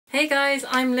Hey guys,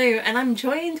 I'm Lou and I'm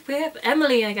joined with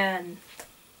Emily again.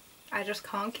 I just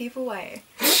can't keep away.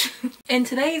 In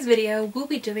today's video, we'll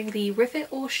be doing the Rip It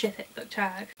or Ship It book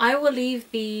tag. I will leave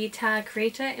the tag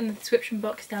creator in the description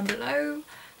box down below.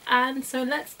 And so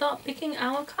let's start picking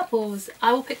our couples.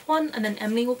 I will pick one and then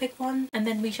Emily will pick one and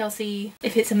then we shall see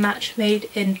if it's a match made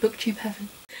in BookTube heaven.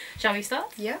 Shall we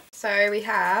start? Yeah. So we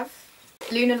have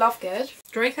Luna Lovegood.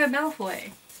 Draco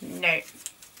Malfoy. No.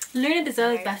 Luna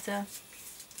deserves No. better.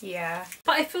 Yeah.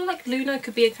 But I feel like Luna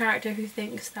could be a character who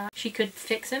thinks that she could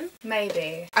fix him.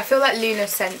 Maybe. I feel like Luna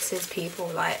senses people,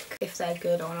 like, if they're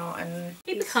good or not, and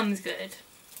He becomes good.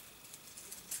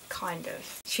 kind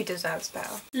of. She deserves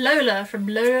better. Lola from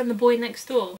Lola and the Boy Next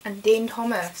Door. And Dean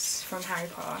Thomas from Harry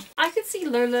Potter. I could see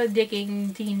Lola digging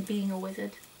Dean being a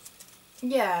wizard.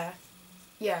 Yeah.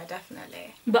 Yeah,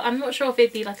 definitely. But I'm not sure if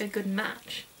it'd be like a good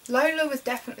match. Lola was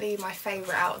definitely my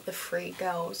favourite out of the three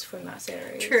girls from that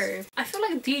series. True. I feel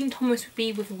like Dean Thomas would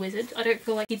be with a wizard. I don't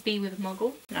feel like he'd be with a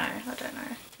muggle. No, I don't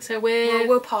know. So we're...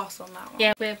 We'll pass on that one.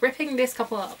 Yeah, we're ripping this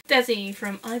couple up. Desi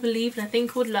from I Believe in a Thing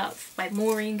Called Love by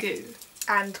Maureen Goo.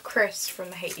 And Chris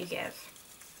from The Hate U Give.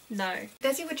 No.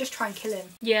 Desi would just try and kill him.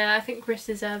 Yeah, I think Chris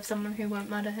deserves someone who won't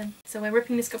murder him. So we're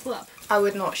ripping this couple up. I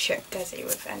would not ship Desi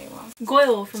with anyone.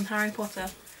 Goyle from Harry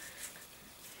Potter.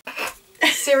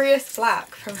 Sirius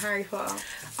Black from Harry Potter.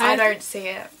 I don't see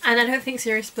it. And I don't think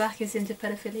Sirius Black is into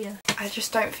pedophilia. I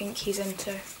just don't think he's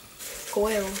into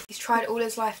Goyle. He's tried all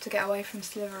his life to get away from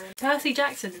Slytherin. Percy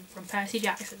Jackson from Percy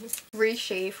Jackson.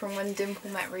 Rishi from When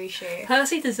Dimple Met Rishi.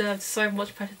 Percy deserves so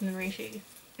much better than Rishi.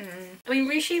 I mean,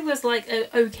 Rishi was like an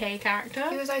okay character.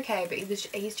 He was okay, but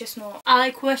he's just not...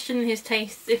 I question his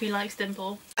taste if he likes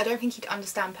Dimple. I don't think he'd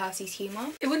understand Percy's humour.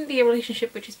 It wouldn't be a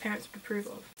relationship which his parents would approve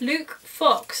of. Luke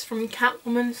Fox from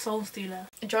Catwoman Soul Stealer.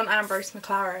 John Ambrose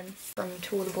McLaren from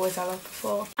To All the Boys I Loved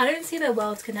Before. I don't see their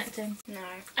worlds connecting. No.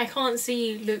 I can't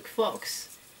see Luke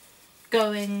Fox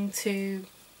going to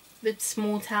the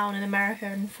small town in America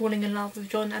and falling in love with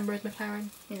John Ambrose McLaren.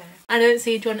 No. I don't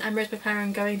see John Ambrose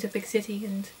McLaren going to a big city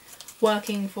and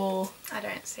working for I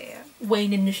don't see it.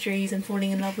 Wayne Industries and falling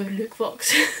in love with Luke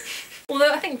Fox.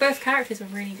 Although I think both characters were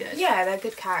really good. Yeah, they're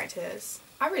good characters.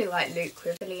 I really like Luke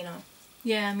with Selena.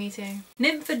 Yeah, me too.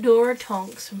 Nymphadora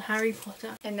Tonks from Harry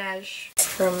Potter. Inej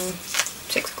from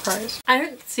Six of Crows. I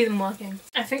don't see them working.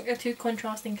 I think they're two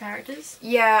contrasting characters.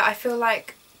 Yeah, I feel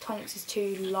like Tonks is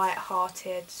too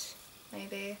light-hearted,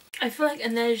 maybe. I feel like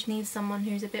Inej needs someone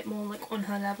who's a bit more like on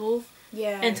her level.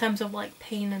 Yeah. In terms of like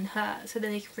pain and hurt, so that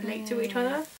they can relate to each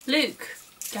other. Luke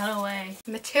Galloway.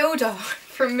 Matilda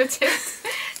from Matilda.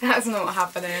 That's not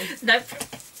happening. Nope.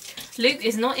 Luke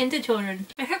is not into children.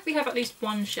 I hope we have at least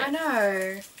one ship. I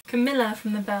know. Camilla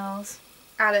from The Bells.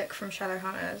 Alec from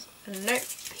Shadowhunters. Nope,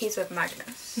 he's with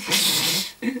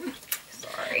Magnus.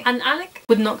 Sorry. And Alec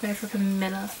would not go for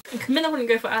Camilla. And Camilla wouldn't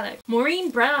go for Alec. Maureen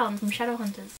Brown from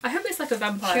Shadowhunters. I hope it's like a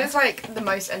vampire. She was like the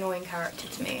most annoying character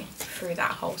to me through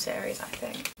that whole series, I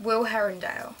think. Will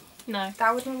Herondale. No.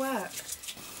 That wouldn't work.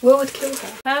 Will would kill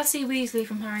her. Percy Weasley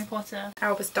from Harry Potter.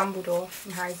 Albus Dumbledore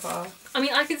from Harry Potter. I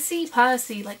mean, I could see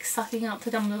Percy like sucking up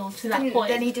to Dumbledore to that point.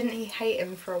 Then he hate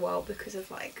him for a while because of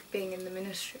like being in the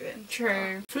Ministry and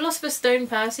True. Philosopher's Stone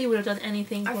Percy would have done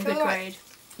anything for a good grade.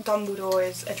 Dumbledore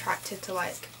is attracted to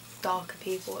like darker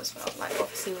people as well, like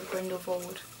obviously with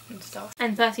Grindelwald and stuff.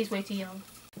 And Percy's way too young.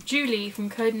 Julie from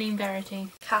Codename Verity.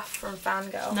 Kath from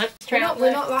Fangirl. Nope.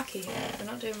 We're not lucky here. We're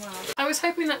not doing well. I was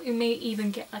hoping that we may even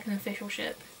get like an official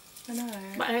ship. I know.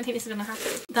 But I don't think this is gonna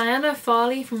happen. Diana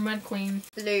Farley from Red Queen.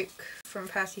 Luke from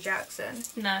Percy Jackson.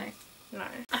 No. No.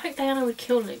 I think Diana would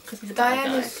kill Luke because he's a bad guy.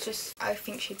 Diana's just, I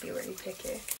think she'd be really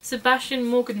picky. Sebastian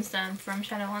Morgenstern from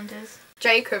Shadowhunters.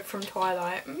 Jacob from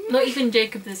Twilight. Not even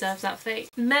Jacob deserves that fate.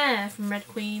 Mare from Red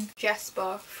Queen.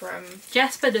 Jesper from...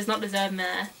 Jesper does not deserve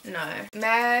Mare. No.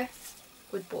 Mare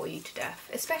would bore you to death,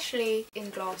 especially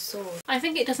in Glass Sword. I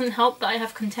think it doesn't help that I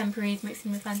have contemporaries mixed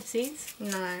in with fantasies.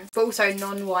 No. But also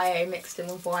non-YA mixed in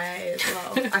with YA as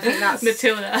well. I think that's...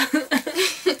 Matilda.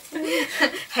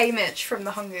 Haymitch from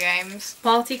The Hunger Games.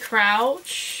 Barty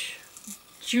Crouch.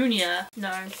 Junior.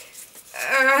 No.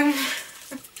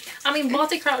 I mean,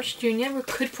 Barty Crouch Jr.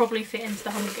 could probably fit into the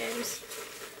Hunger Games.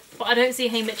 But I don't see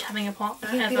Haymitch having a partner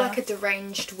He'd ever. be like a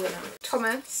deranged winner.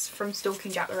 Thomas from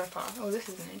Stalking Jack the Ripper. Oh, this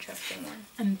is an interesting one.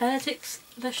 And Bellatrix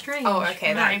Lestrange. Oh,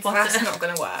 okay, from Harry Potter. that's not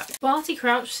going to work. Barty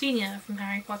Crouch Sr. from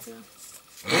Harry Potter.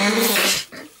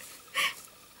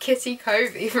 Kitty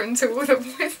Covey from To All the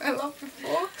Boys I Loved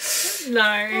Before.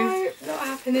 No. Not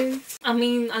happening. I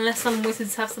mean, unless some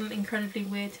wizards have some incredibly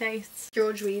weird tastes.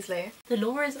 George Weasley.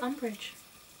 Dolores Umbridge.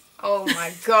 Oh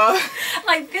my god.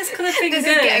 Like, this could have been This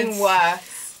good. is getting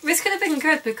worse. This could have been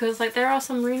good because like there are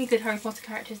some really good Harry Potter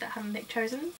characters that haven't been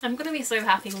chosen. I'm gonna be so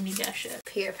happy when you get a ship.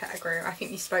 Peter Pettigrew, I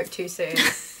think you spoke too soon.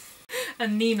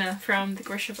 And Nina from the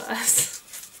Grishaverse.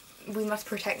 We must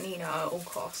protect Nina at all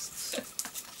costs.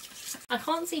 I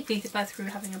can't see Peter Pettigrew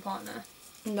having a partner.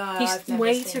 No, He's I've never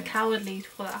way seen too it. cowardly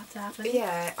for that to happen.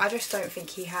 Yeah, I just don't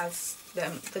think he has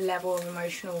the level of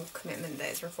emotional commitment that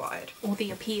is required. Or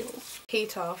the appeal.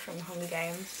 Peter from the Hunger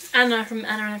Games. Anna from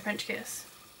Anna and the French Kiss.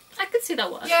 I could see that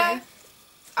working. Yeah,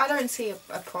 I don't see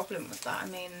a problem with that. I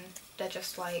mean, they're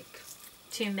just like...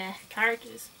 Two meh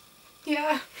characters.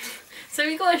 Yeah. So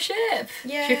we got a ship!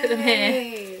 Yay! Should we put them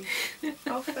here?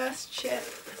 Our first ship.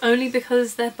 Only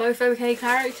because they're both okay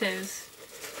characters.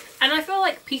 And I feel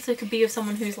like Peter could be with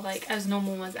someone who's like as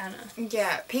normal as Anna.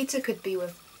 Yeah, Peter could be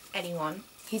with anyone.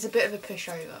 He's a bit of a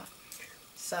pushover.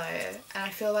 So, and I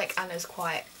feel like Anna's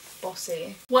quite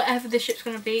bossy. Whatever the ship's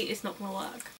gonna be, it's not gonna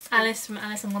work. Alice from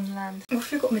Alice in Wonderland. What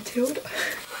if we got Matilda?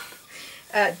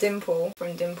 Dimple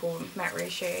from Dimple Met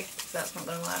Rishi. So that's not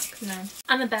gonna work. No.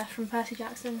 Annabeth from Percy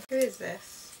Jackson. Who is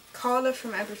this? Carla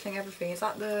from Everything Everything. Is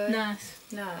that the Nurse.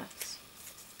 nurse?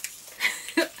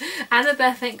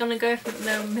 Annabeth ain't gonna go for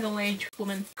no middle-aged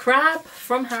woman. Crab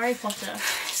from Harry Potter.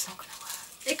 It's not gonna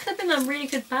work. It could have been a really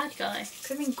good bad guy.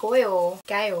 Could have been Goyle.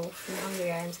 Gale from the Hunger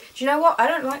Games. Do you know what? I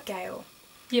don't like Gale.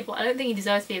 Yeah, but I don't think he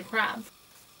deserves to be a crab.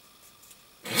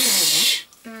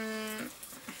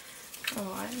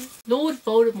 Alright. Lord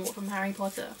Voldemort from Harry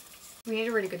Potter. We need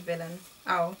a really good villain.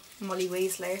 Oh, Molly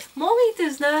Weasley. Molly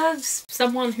deserves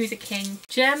someone who's a king.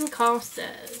 Jem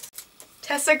Carstairs.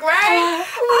 Tessa Gray!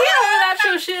 We have an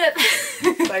actual ship!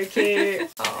 So cute.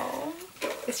 Oh.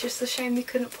 It's just a shame we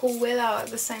couldn't pull Will out at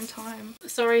the same time.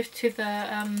 Sorry to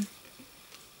the,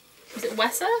 is it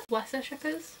Wesser? Wesser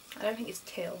shippers? I don't think it's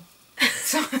Till.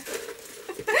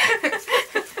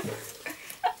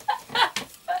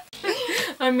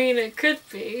 I mean, it could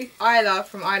be. Isla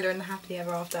from Isla and the Happily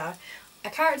Ever After. A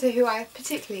character who I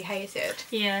particularly hated.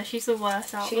 Yeah, she's the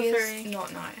worst out of She the is three.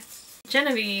 not nice.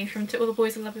 Genevieve from To All the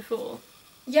Boys I Loved Before.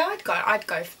 Yeah, I'd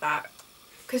go for that.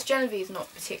 Because Genevieve's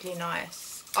not particularly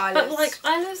nice. Isla's, But like,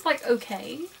 Isla's like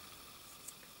okay.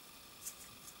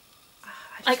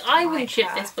 I Like, I wouldn't ship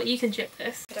this, but you can ship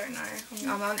this. I don't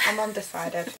know. I'm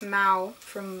undecided. Mal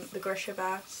from the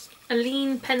Grishaverse.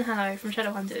 Aline Penhallow from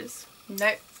Shadowhunters.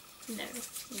 Nope. No.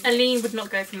 Aline would not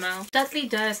go for Mal. Dudley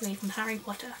Dursley from Harry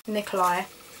Potter. Nikolai.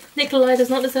 Nikolai does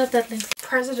not deserve Dudley.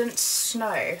 President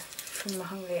Snow from the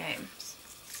Hunger Games.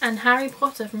 And Harry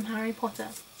Potter from Harry Potter.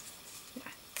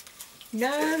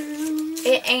 No.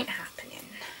 It ain't happening.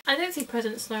 I don't see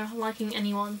President Snow liking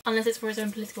anyone, unless it's for his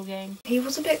own political gain. He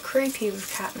was a bit creepy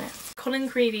with Catnip. Colin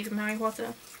Creevey from Harry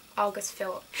Potter. Argus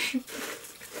Philip.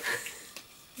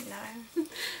 No.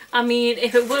 I mean,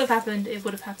 if it would have happened, it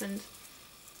would have happened.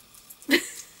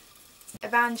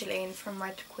 Evangeline from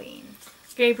Red Queen.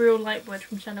 Gabriel Lightwood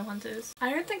from Shadowhunters. I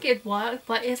don't think it'd work,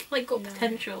 but it's like got No.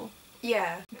 potential.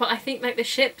 Yeah. But I think like the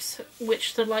ships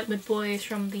which the Lightwood boys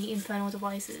from the Infernal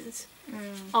Devices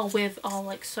are with are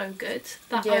like so good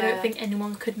that I Yeah. don't think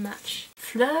anyone could match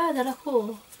Fleur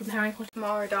Delacour from Harry Potter.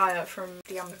 Mara Dyer from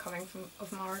The Unbecoming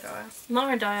of Mara Dyer.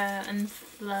 Mara Dyer and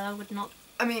Fleur would not.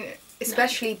 I mean,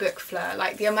 especially book Fleur.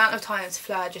 Like, the amount of times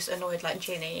Fleur just annoyed, like,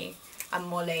 Ginny and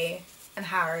Molly and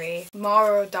Harry.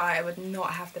 Mara Dyer would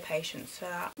not have the patience for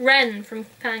that. Ren from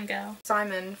Fangirl.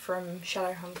 Simon from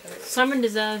Shadowhunters. Simon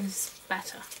deserves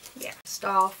better. Yeah.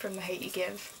 Star from The Hate You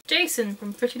Give. Jason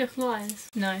from Pretty Little Lies.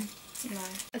 No. No.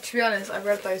 And to be honest, I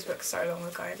read those books so long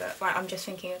ago that like, I'm just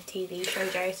thinking of TV show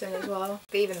Jason as well.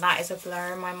 But even that is a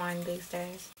blur in my mind these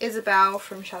days. Isabel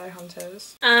from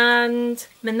Shadowhunters. And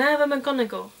Minerva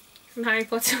McGonagall from Harry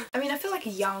Potter. I mean, I feel like a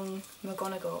young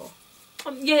McGonagall.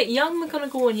 Yeah, young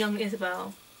McGonagall and young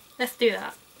Isabel. Let's do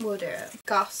that. We'll do it.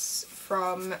 Gus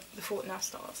from The Fault in Our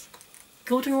Stars.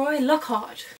 Gilderoy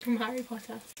Lockhart from Harry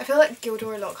Potter. I feel like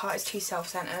Gilderoy Lockhart is too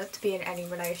self-centered to be in any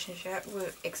relationship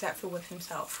except for with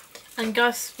himself. And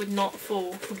Gus would not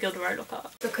fall for Gilderoy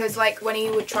Lockhart. Because like when he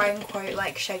would try and quote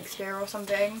like Shakespeare or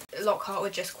something, Lockhart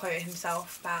would just quote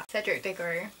himself back. Cedric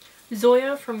Diggory.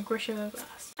 Zoya from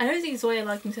Grishaverse. I don't see Zoya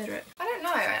liking Cedric. I don't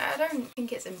know, I don't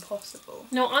think it's impossible.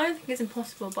 No, I don't think it's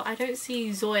impossible, but I don't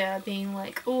see Zoya being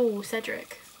like, oh,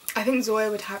 Cedric. I think Zoya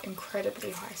would have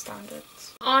incredibly high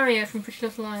standards. Arya from Pretty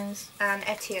Little Liars. And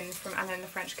Etienne from Anna and the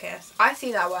French Kiss. I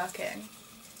see that working.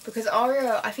 Because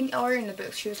Arya, I think Arya in the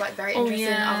books, she was like very interested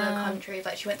in other countries.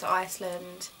 Like she went to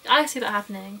Iceland. I see that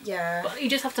happening. Yeah. But you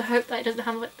just have to hope that it doesn't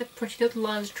have like the Pretty Little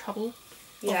Liars trouble.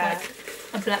 Yeah. Of, like,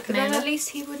 a black But then male. at least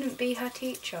he wouldn't be her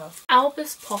teacher.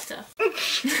 Albus Potter.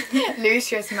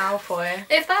 Lucius Malfoy.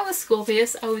 If that was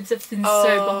Scorpius, I would have been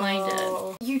so behind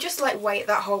it. You just like wait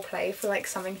that whole play for like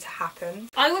something to happen.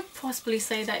 I would possibly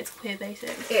say that it's queer baiting.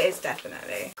 It is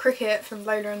definitely. Cricket from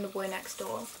Lola and the Boy Next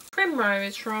Door.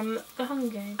 Primrose from The Hunger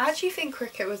Games. I actually think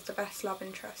Cricket was the best love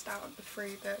interest out of the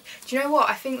three books. Do you know what?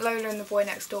 I think Lola and the Boy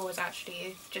Next Door was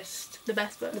actually just The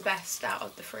best book. the best out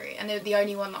of the three, and the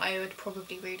only one that I would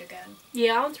probably read again.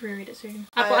 Yeah, I want to reread it soon.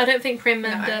 But I don't think Prim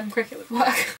and no. Cricket would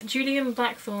work. Julian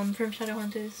Blackthorne from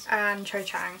Shadowhunters. And Cho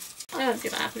Chang. I don't see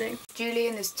that happening.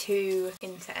 Julian is too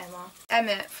into Emma.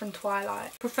 Emmett from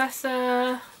Twilight.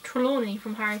 Professor Trelawney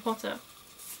from Harry Potter.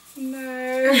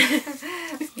 No.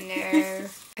 No.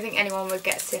 I think anyone would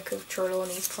get sick of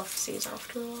Trelawney's prophecies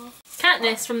after a while.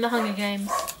 Katniss from The Hunger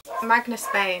Games. Magnus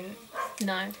Bane.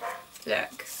 No.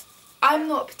 Look, I'm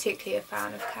not particularly a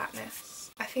fan of Katniss.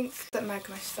 I think that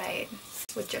Magnus Bane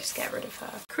would just get rid of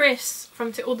her. Chris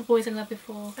from To All the Boys I Loved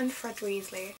Before. And Fred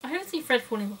Weasley. I don't see Fred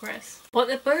falling for Chris. But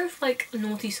they're both like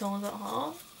naughty souls at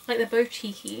heart. Like they're both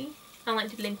cheeky and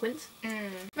like delinquent.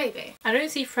 Maybe. I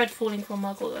don't see Fred falling for a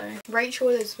muggle though. Rachel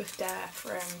Elizabeth Dare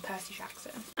from Percy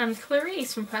Jackson. And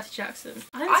Clarice from Percy Jackson.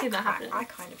 I don't see that happening. I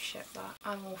kind of ship that.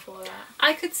 I'm all for that.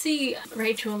 I could see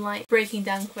Rachel like breaking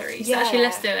down Clarice. Yeah. Actually,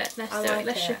 let's do it. Let's do like it.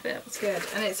 Let's ship it. It's good.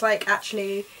 And it's like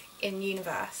actually in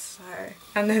universe, so.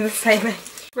 And they're the same age.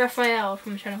 Raphael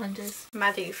from Shadowhunters.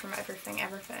 Maddie from Everything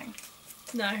Everything.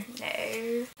 No.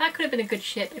 No. That could have been a good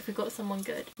ship if we got someone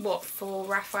good. What, for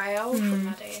Raphael? For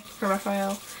Maddie? For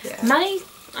Raphael. Yeah. Maddie,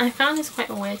 I found is quite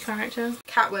a weird character.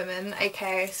 Catwoman,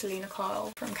 aka Selena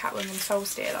Kyle from Catwoman Soul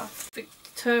Stealer.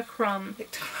 Victor Crumb.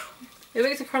 Victor.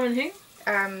 Victor Crumb and who?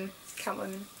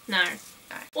 Catwoman. No.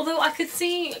 No. Although I could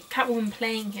see Catwoman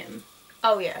playing him.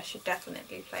 Oh yeah, I should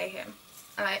definitely play him.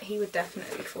 He would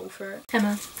definitely fall for it.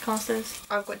 Emma, casters.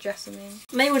 I've got Jessamine.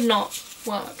 They would not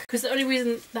work. Because the only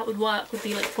reason that would work would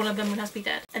be like one of them would have to be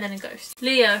dead. And then a ghost.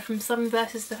 Leo from Sun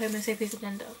versus the Homo sapiens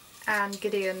agenda. And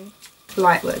Gideon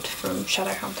Lightwood from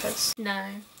Shadowhunters. No.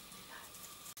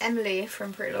 Emily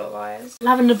from Pretty Little Liars.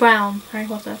 Lavender Brown, Harry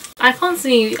Potter. I can't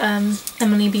see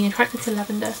Emily being attracted to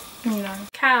Lavender. No.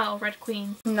 Cal, Red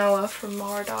Queen. Noah from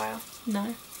Mara Dial.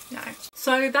 No. No.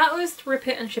 So that was the Rip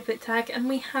It and Ship It tag, and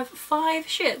we have 5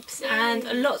 ships and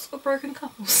lots of broken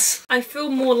couples. I feel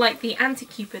more like the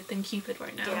anti-Cupid than Cupid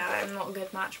right now. Yeah, I'm not a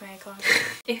good matchmaker.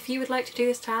 If you would like to do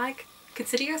this tag,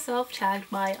 consider yourself tagged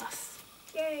by us.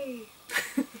 Yay!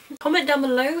 Comment down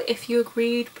below if you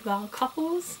agreed with our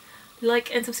couples.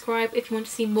 Like and subscribe if you want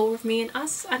to see more of me and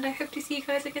us, and I hope to see you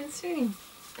guys again soon.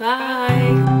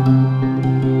 Bye.